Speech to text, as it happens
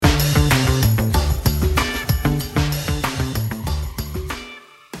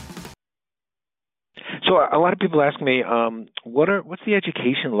So a lot of people ask me, what's the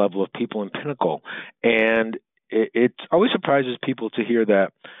education level of people in Pinnacle? And it always surprises people to hear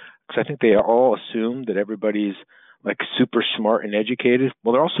that because I think they all assume that everybody's like super smart and educated.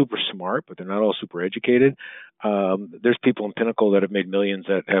 Well, they're all super smart, but they're not all super educated. There's people in Pinnacle that have made millions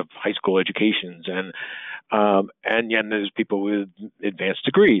that have high school educations, and yet there's people with advanced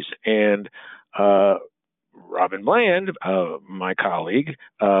degrees. And uh, Robin Bland, my colleague,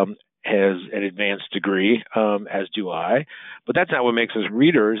 has an advanced degree, as do I, but that's not what makes us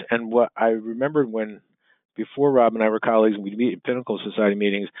readers. And what I remembered when, before Rob and I were colleagues and we'd meet at Pinnacle Society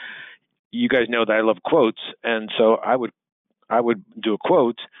meetings, you guys know that I love quotes, and so I would do a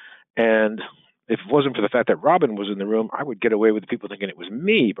quote, and if it wasn't for the fact that Robin was in the room, I would get away with the people thinking it was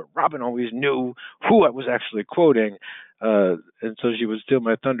me. But Robin always knew who I was actually quoting, and so she would steal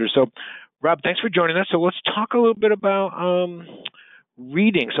my thunder. So, Rob, thanks for joining us. So let's talk a little bit about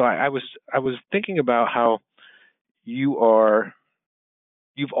reading. So I was thinking about how you are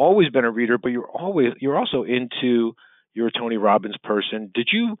you've always been a reader, but you're also into you're a Tony Robbins person. Did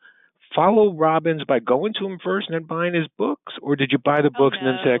you follow Robbins by going to him first and then buying his books, or did you buy the Oh books and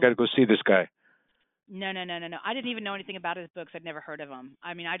then say I got no. to go see this guy? No, no, no, no, no. I didn't even know anything about his books. I'd never heard of them.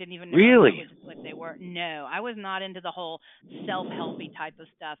 I mean, I didn't even know Really? what they were. No, I was not into the whole self-helpy type of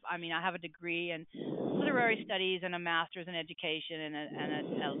stuff. I mean, I have a degree in literary studies and a master's in education and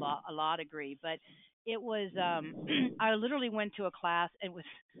a law degree, but it was I literally went to a class. It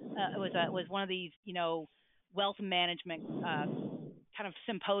was one of these, wealth management kind of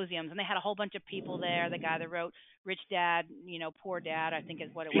symposiums, and they had a whole bunch of people there. The guy that wrote Rich Dad, Poor Dad, I think is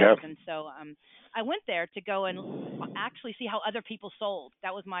what it Yeah. was. And so I went there to go and actually see how other people sold.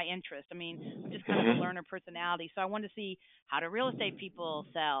 That was my interest. I mean, I'm just kind of a Hmm. learner personality, so I wanted to see how do real estate people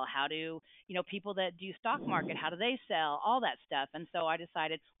sell, how do people that do stock market, how do they sell, all that stuff. And so I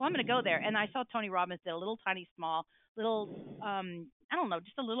decided, well, I'm going to go there, and I saw Tony Robbins did a little tiny small little I don't know,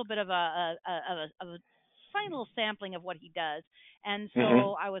 just a little bit of a tiny little sampling of what he does. And Hmm.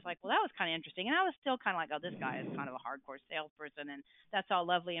 so I was like, well, that was kind of interesting. And I was still kind of like, oh, this guy is kind of a hardcore salesperson, and that's all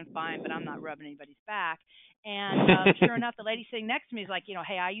lovely and fine, but I'm not rubbing anybody's back. And sure enough, the lady sitting next to me is like,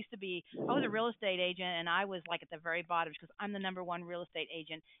 hey, I was a real estate agent, and I was like at the very bottom because I'm the number one real estate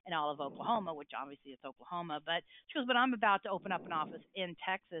agent in all of Oklahoma, which obviously is Oklahoma. But she goes, but I'm about to open up an office in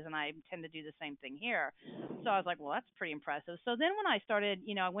Texas, and I intend to do the same thing here. So I was like, well, that's pretty impressive. So then when I started,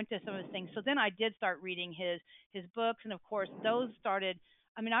 I went to some of his things. So then I did start reading his books, and of course those started.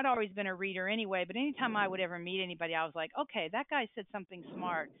 I mean, I'd always been a reader anyway, but anytime I would ever meet anybody, I was like, okay, that guy said something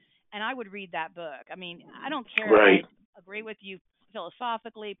smart, and I would read that book. I mean, I don't care if Right. I agree with you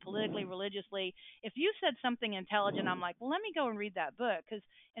philosophically, politically, religiously. If you said something intelligent, I'm like, well, let me go and read that book because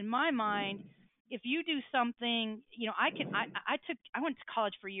in my mind, if you do something, I went to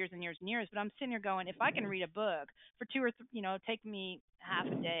college for years and years and years, but I'm sitting here going, if I can read a book for two or take me half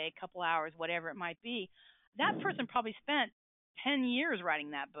a day, a couple hours, whatever it might be, that person probably spent 10 years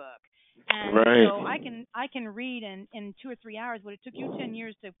writing that book. And Right. so I can read in 2 or 3 hours what it took you 10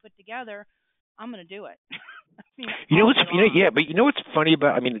 years to put together. I'm going to do it. I mean, You know all what's day yeah, long. but you know what's funny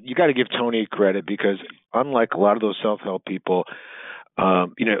about? I mean, you got to give Tony credit because unlike a lot of those self-help people,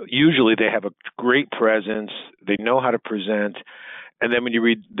 usually they have a great presence, they know how to present, and then when you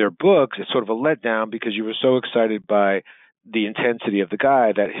read their books, it's sort of a letdown because you were so excited by the intensity of the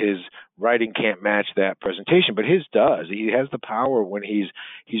guy that his writing can't match that presentation, but his does. He has the power when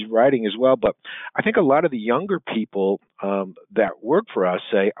he's writing as well. But I think a lot of the younger people that work for us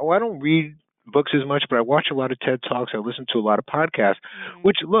say, "Oh, I don't read books as much, but I watch a lot of TED Talks. I listen to a lot of podcasts." Mhm.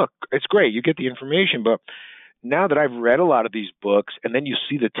 Which, look, it's great. You get the information, but now that I've read a lot of these books and then you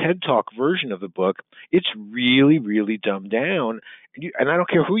see the TED Talk version of the book, it's really, really dumbed down. And I don't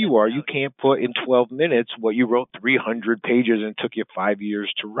care Full of who cliff you are, you notes. can't put in 12 minutes what you wrote 300 pages and took you 5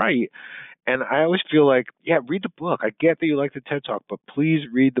 years to write. And I always feel like, yeah, read the book. I get that you like the TED Talk, but please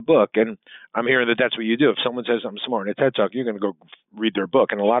read the book. And I'm hearing that that's what you do. If someone says something smart in a TED Talk, you're going to go read their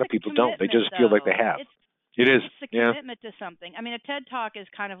book. And a It's lot of a people don't. They commitment, just feel like they though. have. It is. It's the Yeah. commitment to something. I mean, a TED Talk is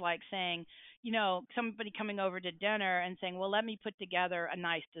kind of like saying, somebody coming over to dinner and saying, "Well, let me put together a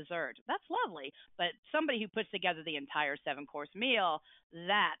nice dessert." That's lovely, but somebody who puts together the entire seven-course meal,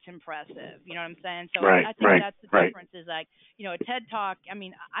 that's impressive. You know what I'm saying? So Right, I think right, that's the right. difference. Is like, a TED Talk. I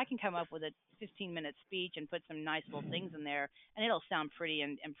mean, I can come up with a 15-minute speech and put some nice little things in there, and it'll sound pretty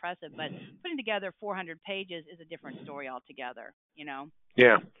and impressive. But putting together 400 pages is a different story altogether.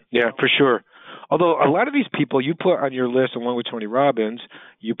 Yeah, yeah, So for sure. Although a lot of these people you put on your list, along with Tony Robbins,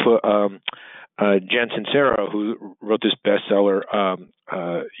 you put Jen Sincero, who wrote this bestseller,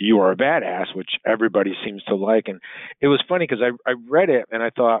 "You Are a Badass," which everybody seems to like. And it was funny because I read it and I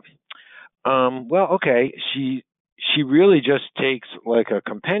thought, Well, okay. She really just takes like a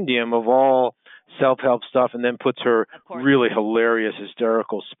compendium of all self-help stuff and then puts her Of course. really hilarious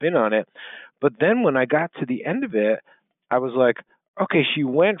hysterical spin on it. But then when I got to the end of it, I was like, okay, she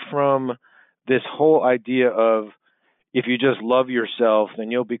went from this whole idea of if you just love yourself,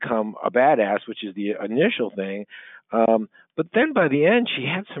 then you'll become a badass, which is the initial thing. But then by the end, she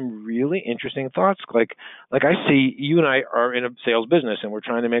had some really interesting thoughts. Like I see you and I are in a sales business, and we're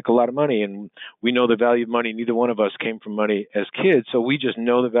trying to make a lot of money, and we know the value of money. Neither one of us came from money as kids, so we just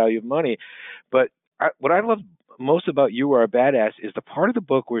know the value of money. But what I love most about You Are a Badass is the part of the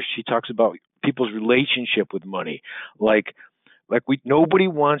book where she talks about people's relationship with money. Like we nobody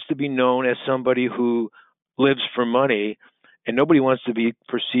wants to be known as somebody who lives for money, and nobody wants to be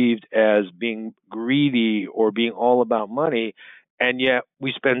perceived as being greedy or being all about money, and yet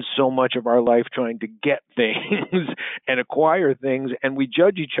we spend so much of our life trying to get things and acquire things, and we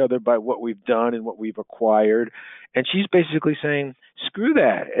judge each other by what we've done and what we've acquired. And she's basically saying screw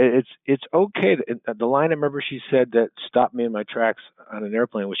that. It's okay. The line I remember she said that stopped me in my tracks on an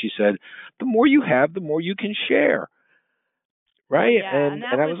airplane was she said, the more you have, the more you can share, right? Yeah, and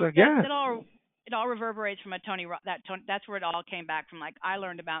that And I was was like, that. yeah, It all reverberates from a that's where it all came back from. Like I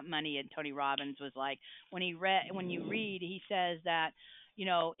learned about money, and Tony Robbins was like when you read, he says that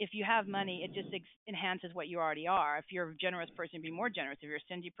if you have money, it just enhances what you already are. If you're a generous person, be more generous. If you're a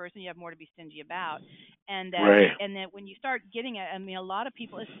stingy person, you have more to be stingy about. right, And that when you start getting it, I mean, a lot of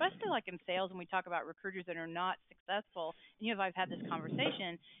people, especially like in sales, when we talk about recruiters that are not successful, and I've had this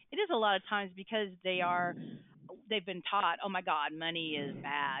conversation, it is a lot of times because they've been taught, oh my God, money is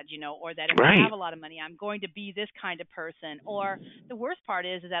bad, or that if I have right, a lot of money, I'm going to be this kind of person. Or the worst part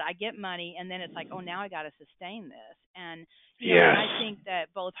is that I get money and then it's like, oh, now I got to sustain this. And yes, I think that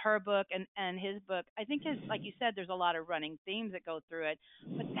both her book and his book, I think like you said, there's a lot of running themes that go through it,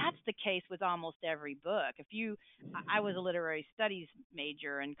 but that's the case with almost every book. I was a literary studies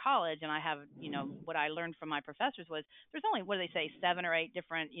major in college, and I have, what I learned from my professors was there's only, what do they say, 7 or 8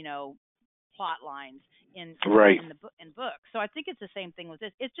 different, plot lines right, in the book in books. So I think it's the same thing with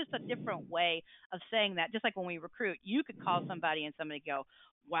this. It's just a different way of saying that. Just like when we recruit, you could call somebody and somebody go,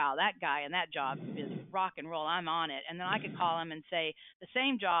 "Wow, that guy and that job is rock and roll. I'm on it." And then I could call them and say the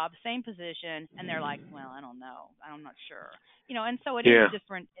same job, same position, and they're like, "Well, I don't know. I'm not sure." And so it is yeah,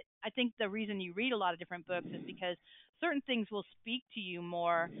 different. I think the reason you read a lot of different books is because certain things will speak to you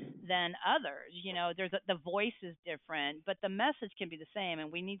more than others. The voice is different, but the message can be the same,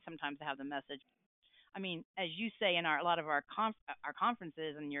 and we need sometimes to have the message. I mean, as you say in a lot of our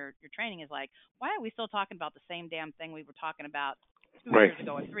conferences and your training is like, why are we still talking about the same damn thing we were talking about 2 years right,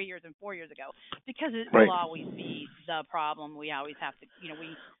 ago or 3 years and 4 years ago? Because it will right. always be the problem. We always have to,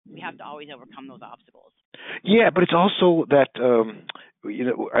 we have to always overcome those obstacles. Yeah, but it's also that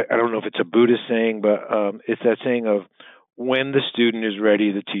I don't know if it's a Buddhist saying, but it's that saying of when the student is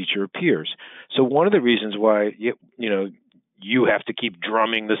ready, the teacher appears. So one of the reasons why you have to keep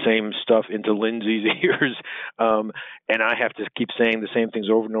drumming the same stuff into Lindsay's ears, and I have to keep saying the same things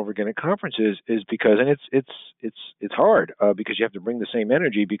over and over again at conferences is because, and it's hard because you have to bring the same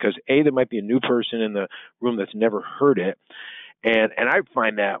energy because there might be a new person in the room that's never heard it, and I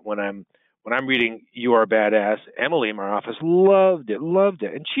find that when I'm reading You Are Badass, Emily in my office loved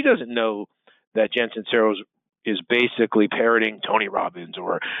it, and she doesn't know that Jensen Saros is basically parroting Tony Robbins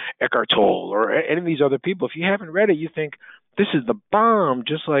or Eckhart Tolle or any of these other people. If you haven't read it, you think this is the bomb.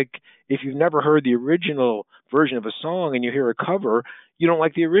 Just like if you've never heard the original version of a song and you hear a cover, you don't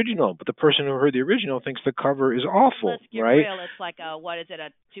like the original, but the person who heard the original thinks the cover is awful, Let's get right? real. It's like what is it? A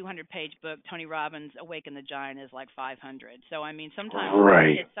 200-page book. Tony Robbins' Awaken the Giant is like 500. So I mean, sometimes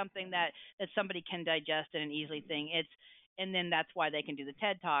Right. it's something that somebody can digest and an easily thing. And then that's why they can do the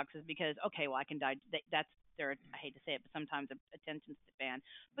TED Talks is because okay, well I can that's their, I hate to say it, but sometimes attention span.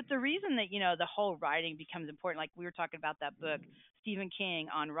 But the reason that the whole writing becomes important, like we were talking about that book Stephen King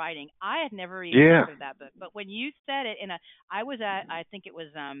on writing, I had never even Yeah. heard of that book. But when you said it I was at, I think it was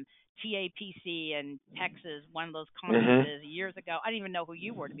TAPC in Texas, one of those Mhm. conferences years ago. I didn't even know who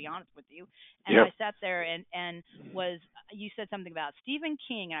you were, to be honest with you. And Yep. I sat there and was you said something about Stephen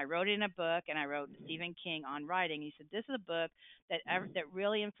King, and I wrote it in a book, and I wrote Stephen King on writing. You said this is a book that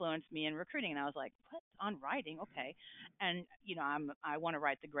really influenced me in recruiting, and I was like, what, on writing? Okay, and I want to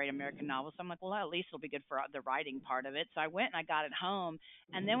write the great American novel, so I'm like, well, at least it'll be good for the writing part of it. So I went and I got it home,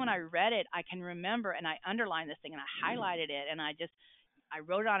 and then when I read it, I can remember, and I underlined this thing, and I highlighted it, and I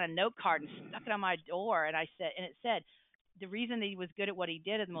wrote it on a note card and stuck it on my door, and it said, the reason that he was good at what he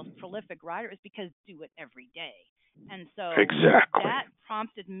did as the most prolific writer is because do it every day. And so Exactly. that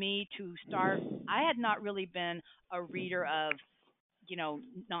prompted me to start. I had not really been a reader of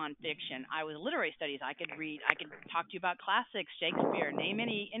nonfiction. I was literary studies. I could read. I could talk to you about classics, Shakespeare. Name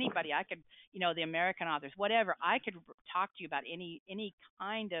anybody. I could, the American authors, whatever. I could talk to you about any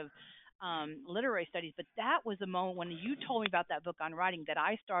kind of literary studies. But that was the moment when you told me about that book on writing that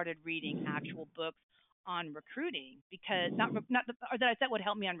I started reading actual books on recruiting, because or that I said would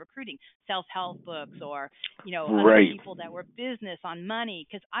help me on recruiting, self-help books, or other Right. people that were business on money.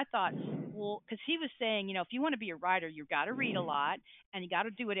 Because I thought, well, because he was saying, if you want to be a writer, you've got to read a lot and you got to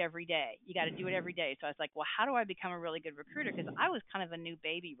do it every day. You got to do it every day. So I was like, well, how do I become a really good recruiter? Because I was kind of a new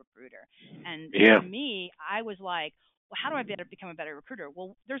baby recruiter, and Yeah. to me, I was like, well, how do I become a better recruiter?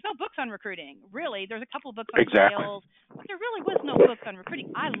 Well, there's no books on recruiting, really. There's a couple of books on Exactly. sales, but there really was no books on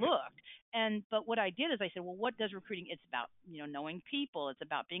recruiting. I looked, but what I did is I said, well, what does recruiting? It's about knowing people. It's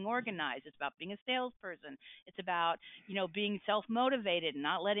about being organized. It's about being a salesperson. It's about being self motivated and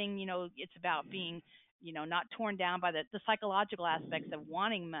not letting It's about being not torn down by the psychological aspects of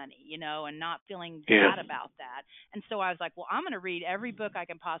wanting money, and not feeling Yeah. bad about that. And so I was like, well, I'm going to read every book I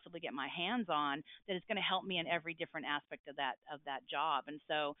can possibly get my hands on that is going to help me in every different aspect of that job. And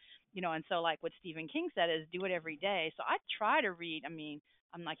so, like what Stephen King said is do it every day. So I try to read. I mean,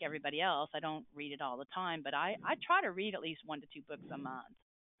 I'm like everybody else. I don't read it all the time, but I try to read at least 1 to 2 books a month,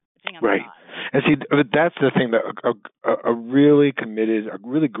 depending on the Right. size. And see, that's the thing, that a really committed, a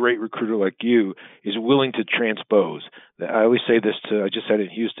really great recruiter like you is willing to transpose. I always say this I just said it in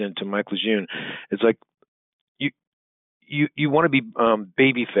Houston to Mike Lejeune. It's like you want to be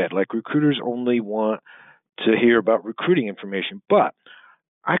baby fed. Like, recruiters only want to hear about recruiting information, but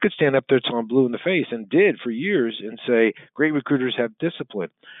I could stand up there till I'm blue in the face, and did for years, and say great recruiters have discipline.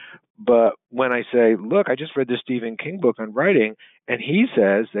 But when I say, look, I just read this Stephen King book on writing, and he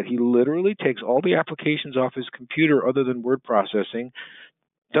says that he literally takes all the applications off his computer other than word processing,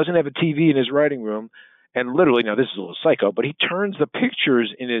 doesn't have a TV in his writing room, and literally, now this is a little psycho, but he turns the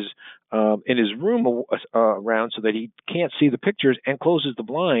pictures in his room around so that he can't see the pictures, and closes the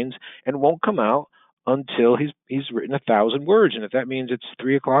blinds, and won't come out until he's written 1,000 words. And if that means it's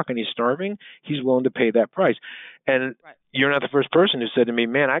 3 o'clock and he's starving, he's willing to pay that price. And Right. You're not the first person who said to me,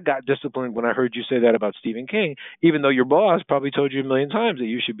 man, I got disciplined when I heard you say that about Stephen King, even though your boss probably told you a million times that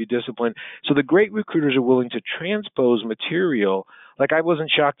you should be disciplined. So the great recruiters are willing to transpose material. Like, I wasn't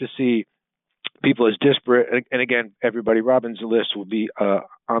shocked to see people as disparate. And again, everybody, Robin's list will be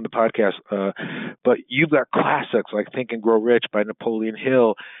on the podcast. But you've got classics like Think and Grow Rich by Napoleon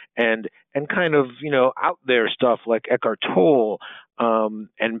Hill, and kind of out there stuff like Eckhart Tolle,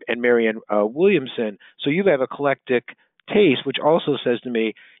 and Marianne Williamson. So you have eclectic taste, which also says to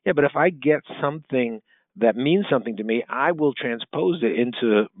me, yeah, but if I get something that means something to me, I will transpose it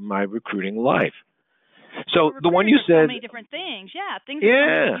into my recruiting life. So the one you said, so many different things. Yeah, things.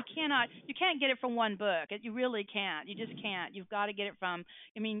 Yeah. You can't get it from one book. You really can't. You just can't. You've got to get it from.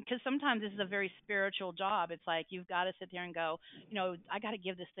 Because sometimes this is a very spiritual job. It's like you've got to sit there and go, I got to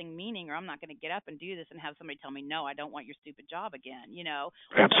give this thing meaning, or I'm not going to get up and do this and have somebody tell me, no, I don't want your stupid job again.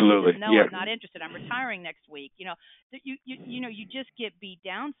 Absolutely. No, Yeah. I'm not interested. I'm retiring next week. You just get beat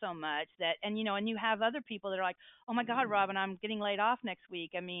down so much that, and you have other people that are like, oh my God, Robin, I'm getting laid off next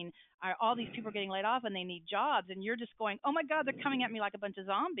week. All these people are getting laid off and they need jobs, and you're just going, oh my God, they're coming at me like a bunch of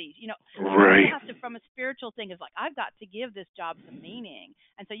zombies. Right. You have to, from a spiritual thing, is like, I've got to give this job some meaning,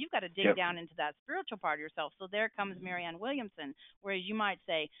 and so you've got to dig down into that spiritual part of yourself. So there comes Marianne Williamson, whereas you might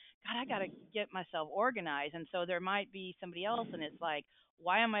say, God, I got to get myself organized, and so there might be somebody else, and it's like,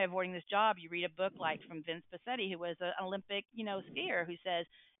 why am I avoiding this job? You read a book like from Vince Passetti, who was an Olympic, skier, who says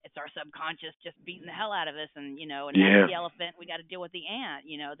it's our subconscious just beating the hell out of us, and that's the elephant. We got to deal with the ant.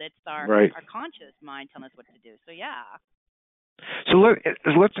 That's our conscious mind telling us what to do. So yeah. So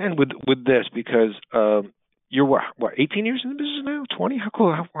let's end with this, because you're what 18 years in the business now? 20? How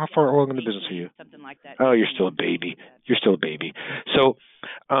cool? How far along in the business are you? Something like that. Oh, you're still a baby. You're still a baby. So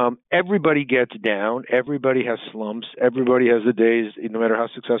everybody gets down. Everybody has slumps. Everybody has the days, no matter how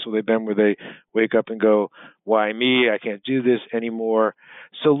successful they've been, where they wake up and go, why me? I can't do this anymore.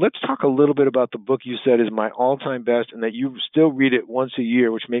 So let's talk a little bit about the book you said is my all-time best, and that you still read it once a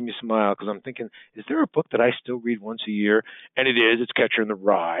year, which made me smile, because I'm thinking, is there a book that I still read once a year? And it is. It's Catcher in the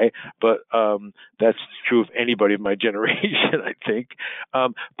Rye, but that's true of anybody of my generation, I think.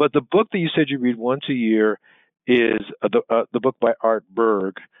 But the book that you said you read once a year is the book by Art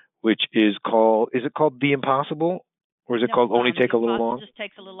Berg, which is called The Impossible? Or is it called Only Take a Little Longer? It just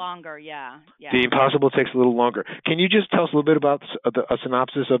takes a little longer, yeah. The Impossible takes a little longer. Can you just tell us a little bit about a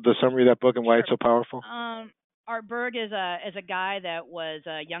synopsis of the summary of that book and why it's so powerful? Art Berg is a guy that was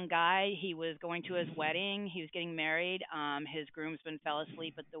a young guy. He was going to his wedding. He was getting married. His groomsman fell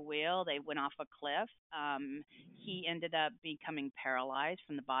asleep at the wheel. They went off a cliff. He ended up becoming paralyzed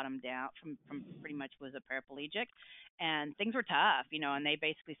from the bottom down. From pretty much was a paraplegic, and things were tough, And they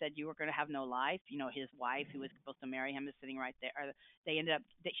basically said you were going to have no life. His wife, who was supposed to marry him, is sitting right there. Or they ended up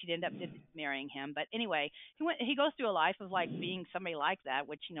she ended up marrying him. But anyway, he goes through a life of like being somebody like that,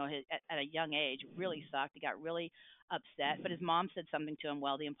 which at a young age really sucked. He got really upset, but his mom said something to him.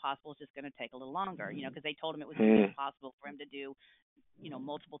 Well, the impossible is just going to take a little longer, because they told him it was going to be impossible for him to do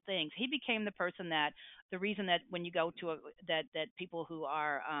multiple things. He became the person that the reason that when you go to that people who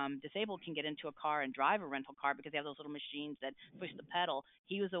are disabled can get into a car and drive a rental car because they have those little machines that push the pedal.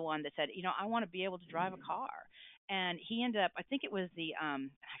 He was the one that said, I want to be able to drive a car. And he ended up, I think it was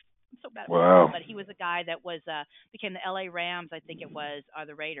I'm so bad at Wow. football, but he was a guy that was became the LA Rams, I think it was, or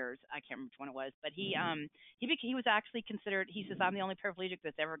the Raiders. I can't remember which one it was, but he was actually considered. He says, I'm the only paraplegic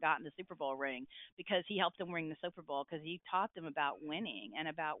that's ever gotten the Super Bowl ring because he helped them ring the Super Bowl because he taught them about winning and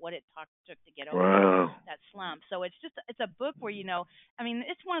about what it took to get over Wow. that slump. So it's a book where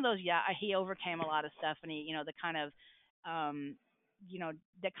it's one of those. Yeah, he overcame a lot of stuff, and he the kind of um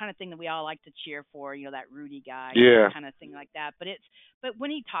that kind of thing that we all like to cheer for, that Rudy guy, Yeah. kind of thing like that. But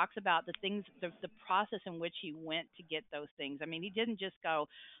when he talks about the things, the process in which he went to get those things, I mean, he didn't just go,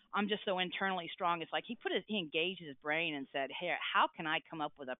 I'm just so internally strong. It's like he engaged his brain and said, hey, how can I come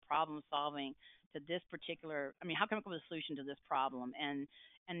up with a problem solving to this particular, how can I come up with a solution to this problem? And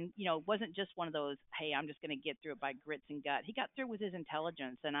it wasn't just one of those, hey, I'm just going to get through it by grits and gut. He got through with his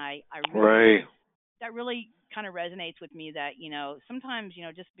intelligence. And I really, Right. that really kind of resonates with me that, sometimes,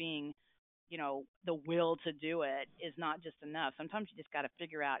 just being, the will to do it is not just enough. Sometimes you just got to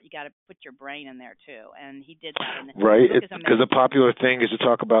figure out, you got to put your brain in there too. And he did that. And right. Because the popular thing is to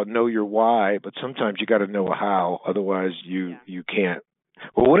talk about know your why, but sometimes you got to know how. Otherwise, you can't.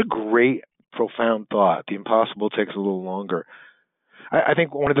 Well, what a great, profound thought. The impossible takes a little longer. I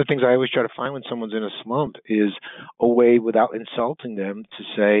think one of the things I always try to find when someone's in a slump is a way without insulting them to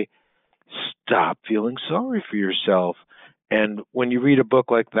say, stop feeling sorry for yourself. And when you read a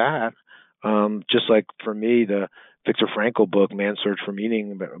book like that, just like for me, the Viktor Frankl book, Man's Search for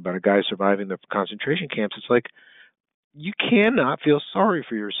Meaning, about a guy surviving the concentration camps, it's like you cannot feel sorry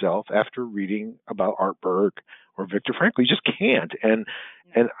for yourself after reading about Art Berg or Viktor Frankl. You just can't. And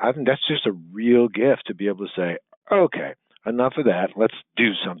I think that's just a real gift to be able to say, okay, enough of that. Let's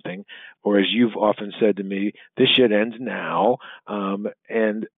do something. Or as you've often said to me, this shit ends now.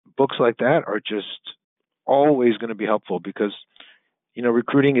 And books like that are just always going to be helpful because,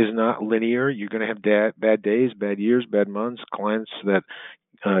 recruiting is not linear. You're going to have bad days, bad years, bad months, clients that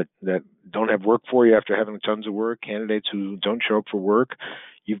don't have work for you after having tons of work, candidates who don't show up for work.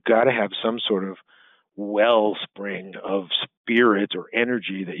 You've got to have some sort of wellspring of spirit or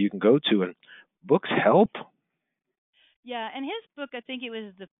energy that you can go to, and books help. Yeah, and his book, I think it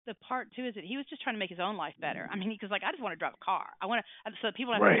was the part too, is that he was just trying to make his own life better. I mean, because like I just want to drive a car. I want to, so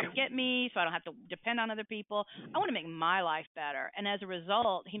people don't have to come get me, so I don't have to depend on other people. I want to make my life better, and as a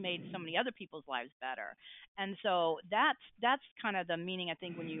result, he made so many other people's lives better. And so that's kind of the meaning I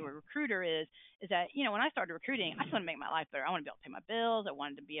think when you're a recruiter is that when I started recruiting, I just want to make my life better. I want to be able to pay my bills. I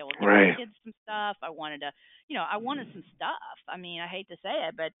wanted to be able to give my kids some stuff. I wanted to, I wanted some stuff. I mean, I hate to say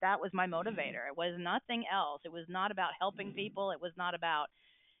it, but that was my motivator. It was nothing else. It was not about helping people. It was not about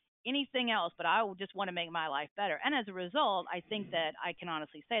anything else, but I just want to make my life better. And as a result, I think that I can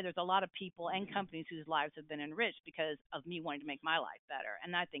honestly say there's a lot of people and companies whose lives have been enriched because of me wanting to make my life better.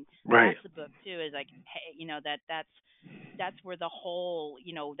 And I think that's the book too, is like, hey, that's where the whole,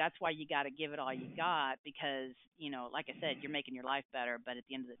 that's why you got to give it all you got because, like I said, you're making your life better. But at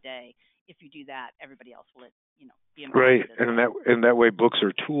the end of the day, if you do that, everybody else will, be right. And that way, books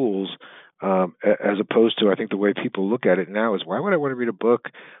are tools, as opposed to I think the way people look at it now is why would I want to read a book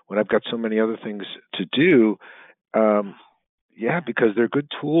when I've got so many other things to do? Because they're good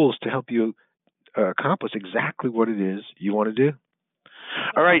tools to help you accomplish exactly what it is you want to do.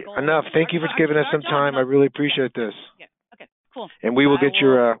 All right, enough. Thank you for giving us some time. I really appreciate this. Yeah. Okay. Cool. And we will get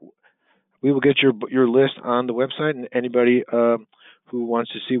your list on the website, and anybody who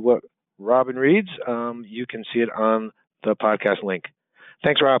wants to see what Robin reads, you can see it on the podcast link.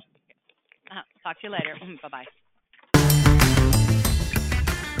 Thanks, Rob. Talk to you later. Bye-bye.